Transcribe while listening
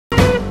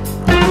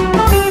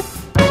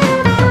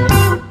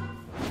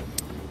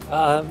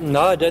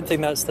No, I don't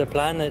think that's the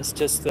plan. It's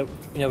just that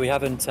we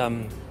haven't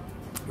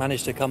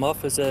managed to come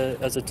off as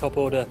a top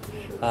order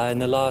in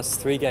the last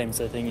 3 games.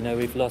 I think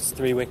we've lost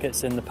 3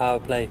 wickets in the power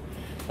play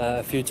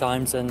a few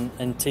times, and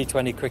in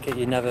T20 cricket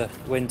you never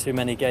win too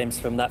many games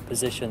from that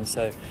position.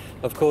 So,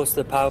 of course,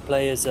 the power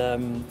play is a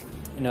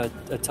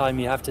time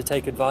you have to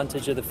take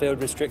advantage of the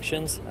field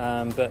restrictions.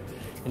 But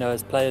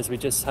as players we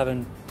just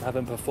haven't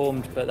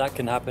performed. But that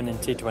can happen in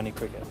T20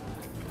 cricket.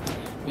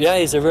 Yeah,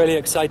 he's a really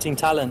exciting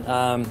talent.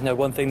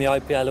 One thing the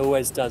IPL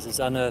always does is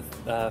unearth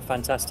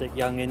fantastic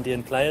young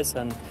Indian players,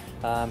 and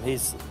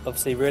he's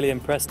obviously really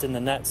impressed in the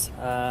nets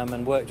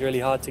and worked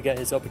really hard to get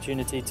his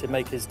opportunity to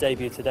make his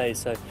debut today.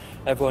 So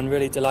everyone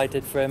really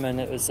delighted for him,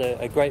 and it was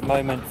a great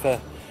moment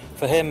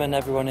for him and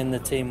everyone in the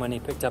team when he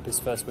picked up his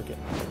first wicket.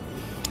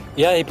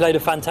 Yeah, he played a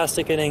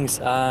fantastic innings.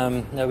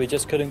 We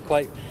just couldn't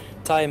quite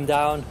tie him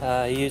down.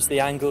 He used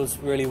the angles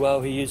really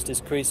well. He used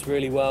his crease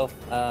really well,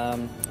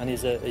 and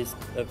he's a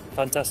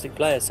fantastic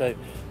player. So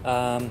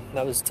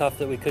that was tough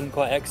that we couldn't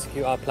quite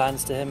execute our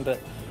plans to him, but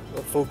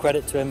full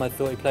credit to him. I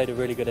thought he played a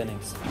really good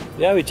innings.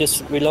 Yeah,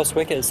 we lost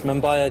wickets.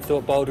 Mumbai, I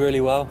thought, bowled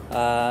really well,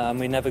 and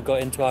we never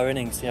got into our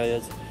innings.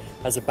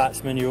 As a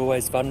batsman, you're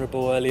always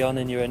vulnerable early on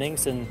in your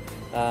innings, and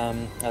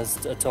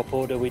as a top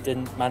order, we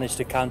didn't manage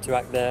to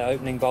counteract their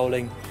opening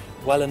bowling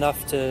well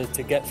enough to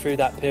get through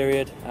that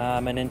period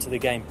and into the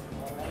game.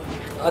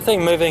 I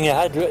think moving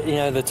ahead,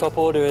 the top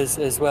order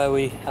is where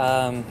we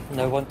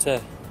want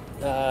to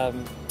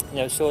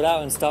sort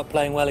out and start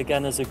playing well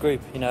again as a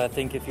group. I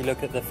think if you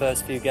look at the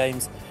first few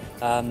games,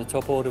 the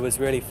top order was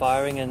really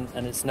firing,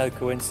 and it's no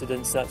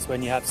coincidence that's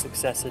when you have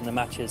success in the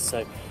matches.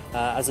 So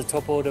as a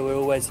top order, we're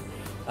always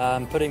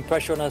putting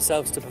pressure on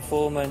ourselves to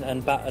perform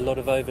and bat a lot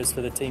of overs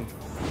for the team.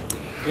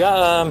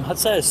 Yeah, I'd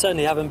say I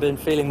certainly haven't been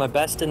feeling my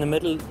best in the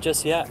middle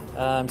just yet.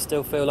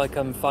 Still feel like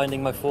I'm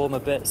finding my form a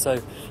bit, so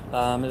it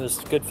was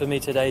good for me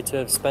today to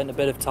have spent a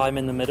bit of time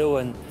in the middle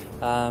and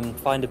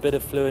find a bit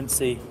of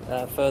fluency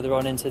further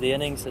on into the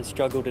innings. I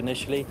struggled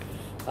initially,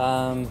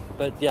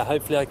 but yeah,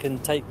 hopefully I can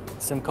take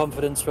some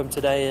confidence from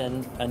today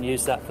and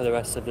use that for the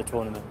rest of the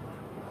tournament.